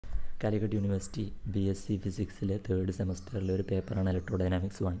Calicut university BSc ഫിസിക്സിലെ 3rd സെമസ്റ്ററിലെ ഒരു പേപ്പറാണ്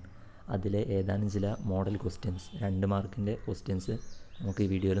electrodynamics 1. അതിലെ ഏതാനും ചില മോഡൽ ക്വസ്റ്റ്യൻസ് 2 മാർക്കിൻ്റെ ക്വസ്റ്റ്യൻസ് നമുക്ക് ഈ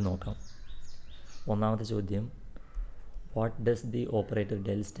വീഡിയോയിൽ നോക്കാം. ഒന്നാമത്തെ ചോദ്യം, what does the operator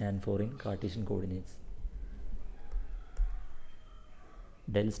del stand for in Cartesian coordinates?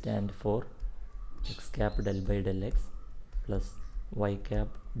 del stand for x cap del by del x plus y cap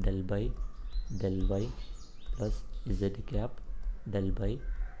del by del y plus z cap del by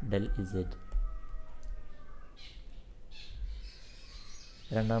del z.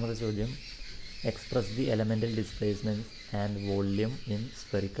 രണ്ടാമത്തെ ചോദ്യം, express the elemental displacements and volume in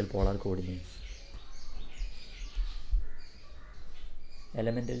spherical polar coordinates.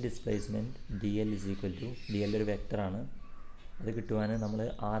 Elemental displacement dl is equal to dl ഒരു വെക്ടറാണ്. അത് കിട്ടുവാൻ നമ്മൾ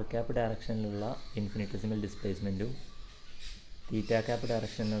R cap ഡയറക്ഷനിലുള്ള ഇൻഫിനിറ്റസിമൽ ഡിസ്പ്ലേസ്മെൻറ്റും തീറ്റ cap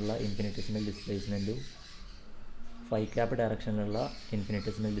ഡയറക്ഷനിലുള്ള ഇൻഫിനിറ്റസിമൽ ഡിസ്പ്ലേസ്മെൻറ്റും phi cap ഡയറക്ഷനിലുള്ള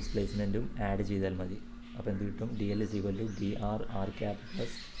ഇൻഫിനിറ്റസിമൽ ഡിസ്പ്ലേസ്മെൻറ്റും add ചെയ്താൽ മതി. അപ്പോൾ എന്ത് കിട്ടും? dl is equal to dr R cap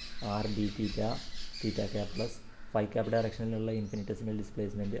plus R D theta theta cap plus phi cap ഡയറക്ഷനിലുള്ള ഇൻഫിനിറ്റസിമൽ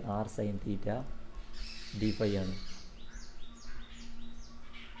displacement R sine theta D phi ആണ്.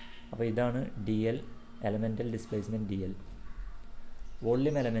 അപ്പോൾ ഇതാണ് dl, elemental displacement dl.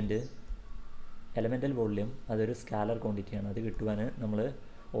 Volume elemental volume അതൊരു scalar ക്വാണ്ടിറ്റിയാണ്. അത് കിട്ടുവാൻ നമ്മൾ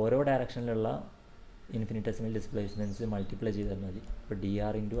ഓരോ ഡയറക്ഷനിലുള്ള ഇൻഫിനിറ്റസിമൽ ഡിസ്പ്ലേസ്മെൻറ്റ്സ് മൾട്ടിപ്ലൈ ചെയ്താൽ മതി. അപ്പോൾ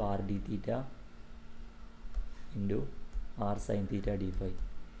dr into R D theta into R sine theta D phi.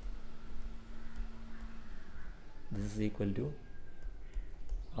 This is equal to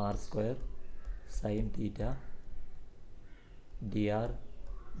R square sine theta dr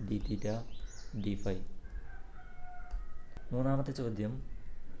D theta D phi. മൂന്നാമത്തെ ചോദ്യം,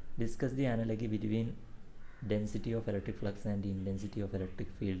 discuss the analogy between density of electric flux and intensity of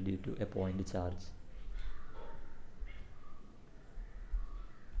electric field due to A point charge.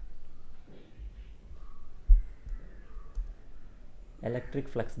 Electric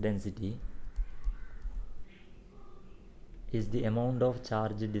flux density is the amount of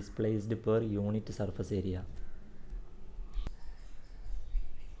charge displaced per unit surface area.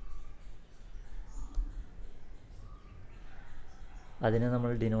 അതിനെ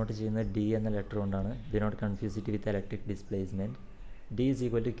നമ്മൾ denote ചെയ്യുന്നത് d എന്ന letter കൊണ്ടാണ്. D not confuse it with electric displacement. d is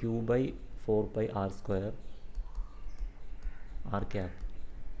equal to q by 4 pi r square r cap.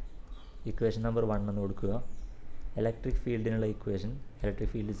 Equation number 1 എന്ന് കൊടുക്കുക. Electric ഫീൽഡിനുള്ള equation,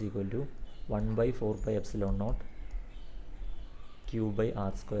 electric field is equal to 1 by 4 pi epsilon naught q by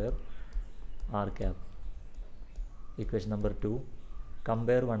r square r cap. Equation number 2,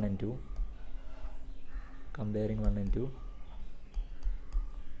 compare 1 and 2. Comparing 1 and 2,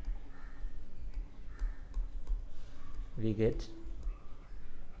 we get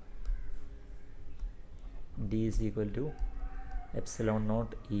d is equal to epsilon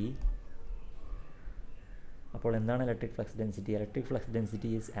naught e. അപ്പോൾ എന്താണ് electric flux density? Electric flux density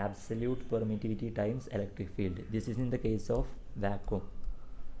is absolute permittivity times electric field. This is in the case of vacuum.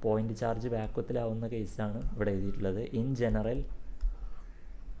 Point charge വാക്വത്തിലാവുന്ന കേസാണ് ഇവിടെ എഴുതിയിട്ടുള്ളത്. In general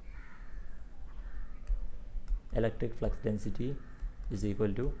electric flux density is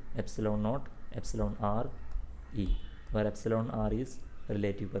equal to epsilon naught epsilon r e, where epsilon r is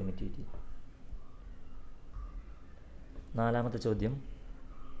relative permittivity. നാലാമത്തെ ചോദ്യം,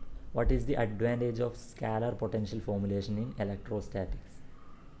 what is the advantage of scalar potential formulation in electrostatics?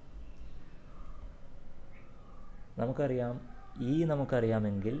 നമുക്കറിയാം E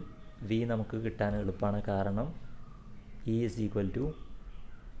നമുക്കറിയാമെങ്കിൽ V നമുക്ക് കിട്ടാൻ എളുപ്പമാണ്. കാരണം E is equal to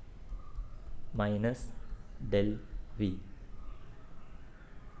minus del V.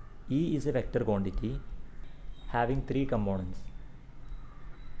 E is a vector quantity having 3 components,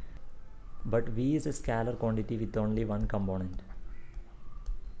 but V is a scalar quantity with only 1 component.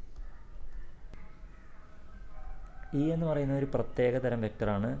 E എന്ന് പറയുന്ന ഒരു പ്രത്യേക തരം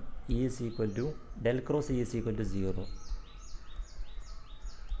വെക്ടറാണ്. E is equal to del cross E is equal to 0.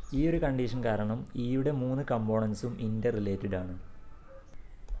 ഈ ഒരു condition കാരണം ഇയുടെ 3 കമ്പോണൻസും ഇൻ്റർ related ആണ്.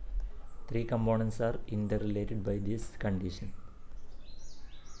 3 components R inter related by this condition.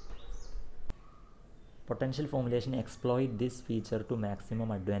 Potential formulation exploit this feature to maximum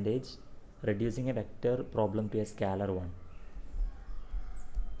advantage, reducing a vector problem to a scalar one.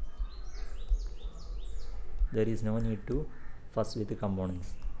 There is no need to fuss with the components.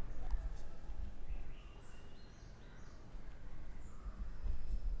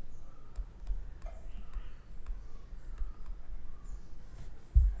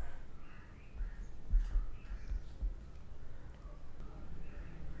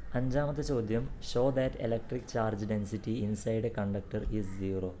 അഞ്ചാമത്തെ ചോദ്യം, show that electric charge density inside A conductor is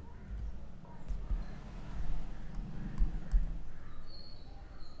 0.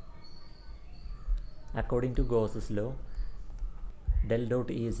 According to Gauss's law, del dot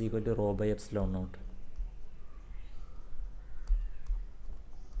E is equal to rho by epsilon naught.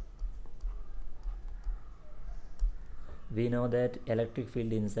 We know that electric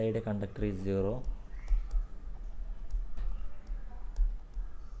field inside a conductor is 0.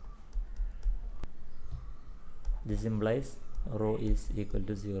 This implies rho is equal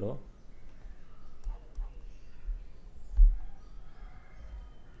to 0.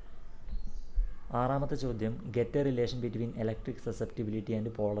 ആറാമത്തെ ചോദ്യം, get a relation between electric susceptibility and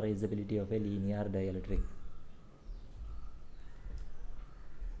polarizability of a linear dielectric.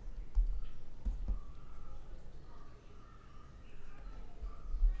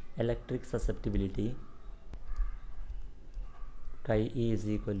 Electric susceptibility chi E is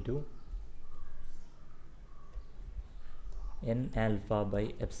equal to n alpha by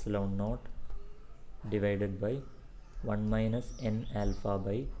epsilon naught divided by 1 minus n alpha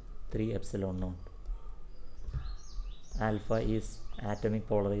by 3 epsilon naught. Alpha is atomic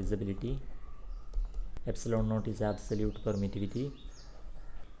polarizability, epsilon naught is absolute permittivity,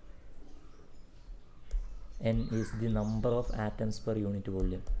 n is the number of atoms per unit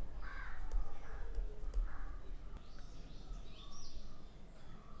volume.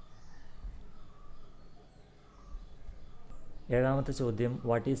 ഏഴാമത്തെ ചോദ്യം,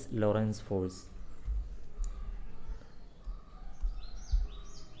 what is Lorentz force?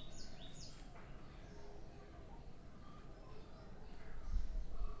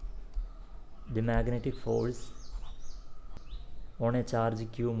 The magnetic force on a charge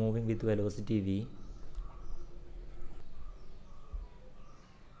q moving with velocity v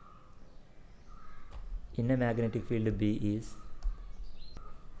in a magnetic field B is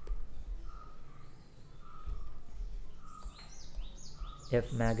F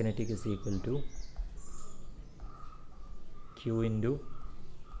magnetic is equal to Q into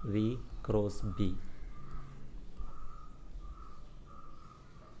V cross B.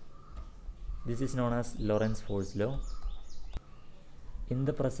 This is known as Lorentz force law. In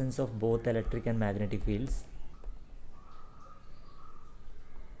the presence of both electric and magnetic fields,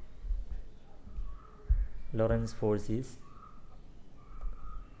 Lorentz force is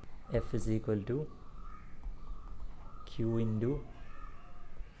F is equal to Q into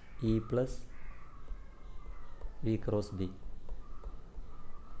E plus V cross B.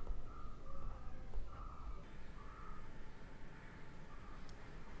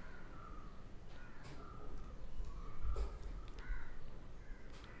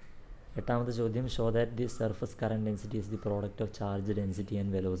 എട്ടാമത്തെ ചോദ്യം, show that the surface current density is the product of charge density and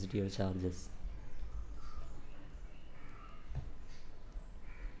velocity of charges.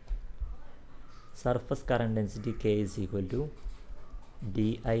 Surface current density K is equal to di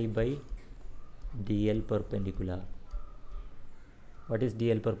by dl perpendicular. What is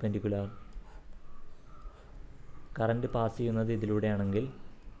dl perpendicular? Current pass ചെയ്യുന്നത് ഇതിലൂടെയാണെങ്കിൽ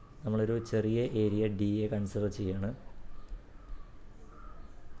നമ്മളൊരു ചെറിയ area D A consider ചെയ്യാണ്.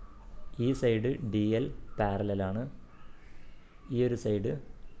 ഈ side D L പാരലലാണ്, ഈ ഒരു side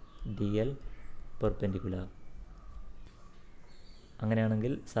D L perpendicular.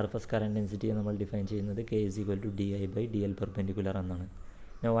 അങ്ങനെയാണെങ്കിൽ surface current ഡെൻസിറ്റിയെ നമ്മൾ define ചെയ്യുന്നത് K is equal to di by dl perpendicular എന്നാണ്.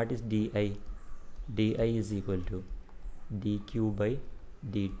 Now what is di? di is equal to dq by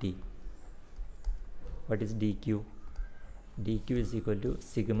dt. What is dq? dq is equal to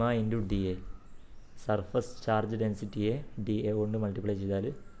sigma into dA. Surface charge ഡെൻസിറ്റിയെ D A കൊണ്ട് multiply ചെയ്താൽ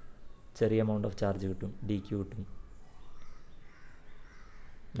ചെറിയ amount of charge കിട്ടും, D Q കിട്ടും.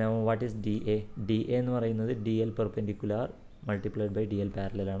 Now what is dA? dA എന്ന് പറയുന്നത് D L perpendicular multiplied by D L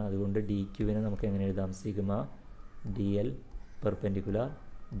പാരലലാണ്. അതുകൊണ്ട് D ക്യുവിനെ നമുക്ക് എങ്ങനെ എഴുതാം? Sigma D L perpendicular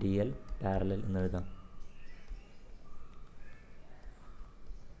D L parallel എന്ന് എഴുതാം.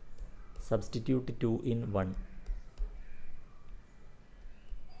 Substitute 2 in 1.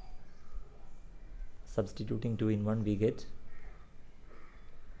 Substituting 2 in 1, we get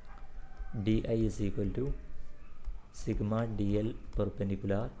di is equal to sigma dl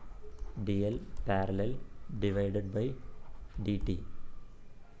perpendicular dl parallel divided by dt.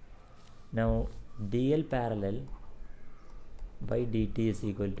 Now dl parallel by dt is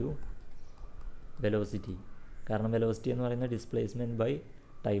equal to velocity. കാരണം velocity എന്ന് പറയുന്നത് displacement by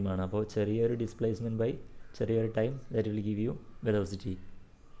time ആണ്. അപ്പോൾ ചെറിയൊരു displacement by ചെറിയൊരു time that will give you velocity.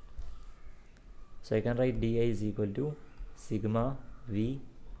 So I can write di is equal to sigma v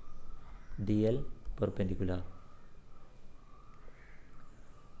dl perpendicular.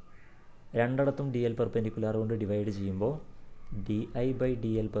 രണ്ടിടത്തും dl perpendicular കൊണ്ട് divide ചെയ്യുമ്പോൾ di by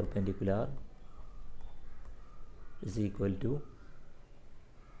dl perpendicular is equal to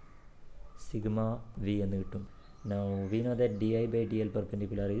sigma v എന്ന് കിട്ടും. Now we know that di by dl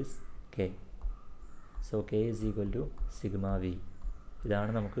perpendicular is k. So K is equal to sigma V.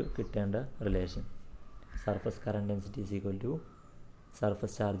 ഇതാണ് നമുക്ക് കിട്ടേണ്ട relation. Surface current density is equal to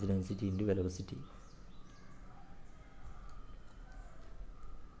surface charge density into velocity.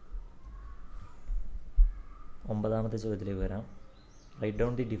 ഒമ്പതാമത്തെ ചോദ്യത്തിലേക്ക് വരാം. Write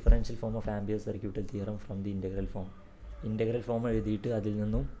down the differential form of ampere circuital theorem from the integral form. Integral form എഴുതിയിട്ട് അതിൽ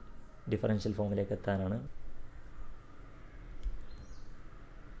നിന്നും differential ഫോമിലേക്ക് എത്താനാണ്.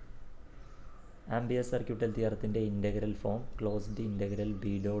 Ampere circuital തിയറത്തിൻ്റെ integral form closed integral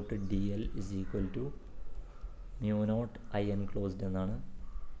B dot D L is equal to mu not I enclosed എന്നാണ്.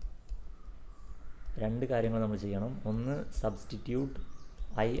 രണ്ട് കാര്യങ്ങൾ നമ്മൾ ചെയ്യണം. ഒന്ന്, substitute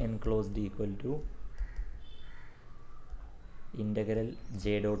I enclosed equal to integral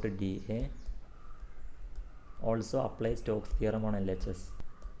J dot D A. Also apply Stokes theorem on L H S.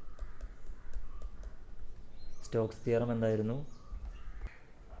 Stokes theorem എന്തായിരുന്നു?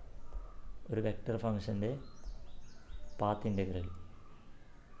 ഒരു vector ഫംഗ്ഷൻ്റെ path integral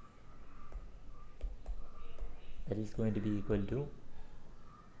that is going to be equal to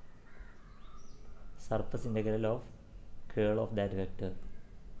surface integral of curl of that vector.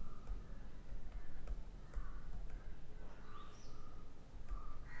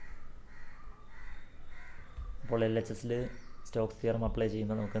 അപ്പോൾ L H എസിൽ Stokes theorem apply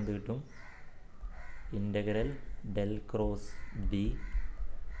ചെയ്യുമ്പോൾ നമുക്ക് എന്ത് കിട്ടും? Integral del cross B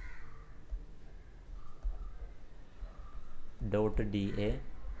dot D A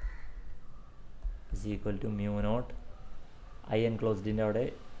is equal to mu not I എൻക്ലോസ്ഡിൻ്റെ അവിടെ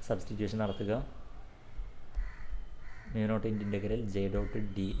substitution നടത്തുക. Mu naught into integral J dot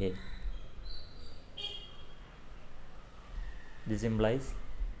D A. This implies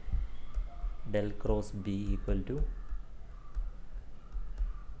del cross b equal to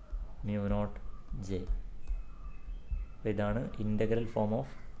mu naught j. ഇതാണ് integral form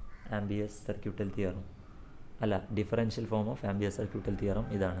of ampere circuital theorem. അല്ല, differential form of ampere circuital theorem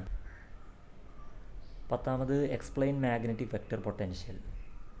ഇതാണ്. പത്താമത്, explain magnetic vector potential.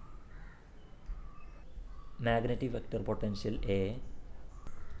 Magnetic vector potential A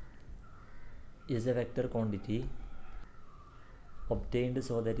is a vector quantity obtained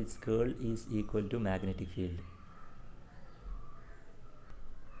so that its curl is equal to magnetic field.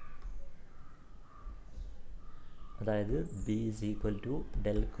 അതായത് B is equal to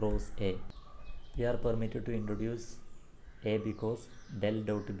del cross A. We are permitted to introduce A because del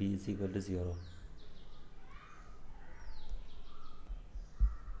dot B is equal to 0.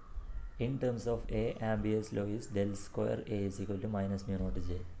 In terms of A, Ampere's law is del square A is equal to minus mu naught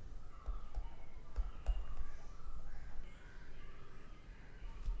J.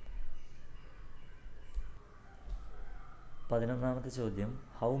 പതിനൊന്നാമത്തെ ചോദ്യം,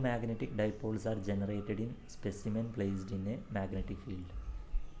 how magnetic dipoles are generated in specimen placed in a magnetic field.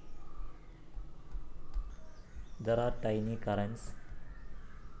 There are tiny currents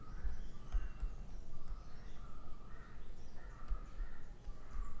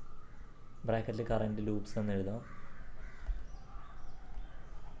ബ്രാക്കറ്റിൽ current loops എന്ന് എഴുതാം.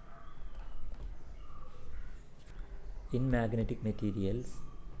 In magnetic materials,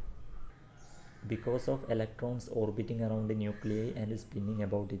 because of electrons orbiting around the nuclei and spinning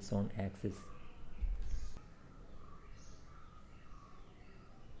about its own axis.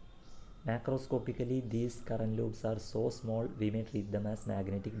 Macroscopically, these current loops are so small we may treat them as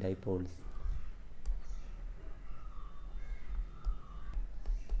magnetic dipoles.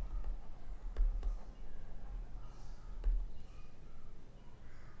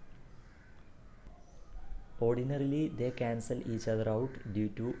 Ordinarily, they cancel each other out due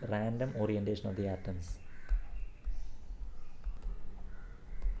to random orientation of the atoms.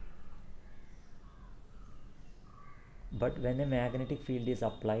 But when a magnetic field is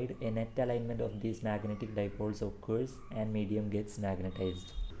applied, a net alignment of these magnetic dipoles occurs and medium gets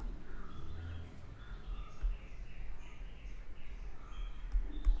magnetized.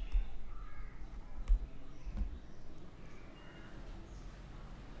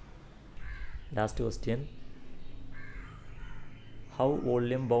 Last question. How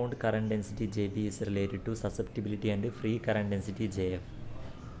volume bound current density Jb is related to susceptibility and free current density Jf.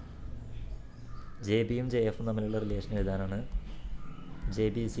 ജെബിയും J എഫും തമ്മിലുള്ള relation എഴുതാനാണ്. J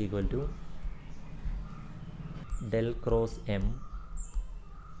B is equal to del cross M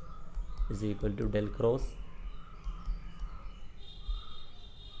is equal to del cross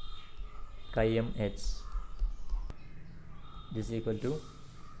കൈ M H this equal to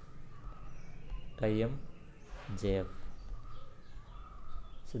കൈ M J F.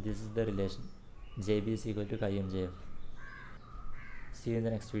 So this is the relation. JB is equal to chi m JF. See you in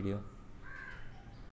the next video.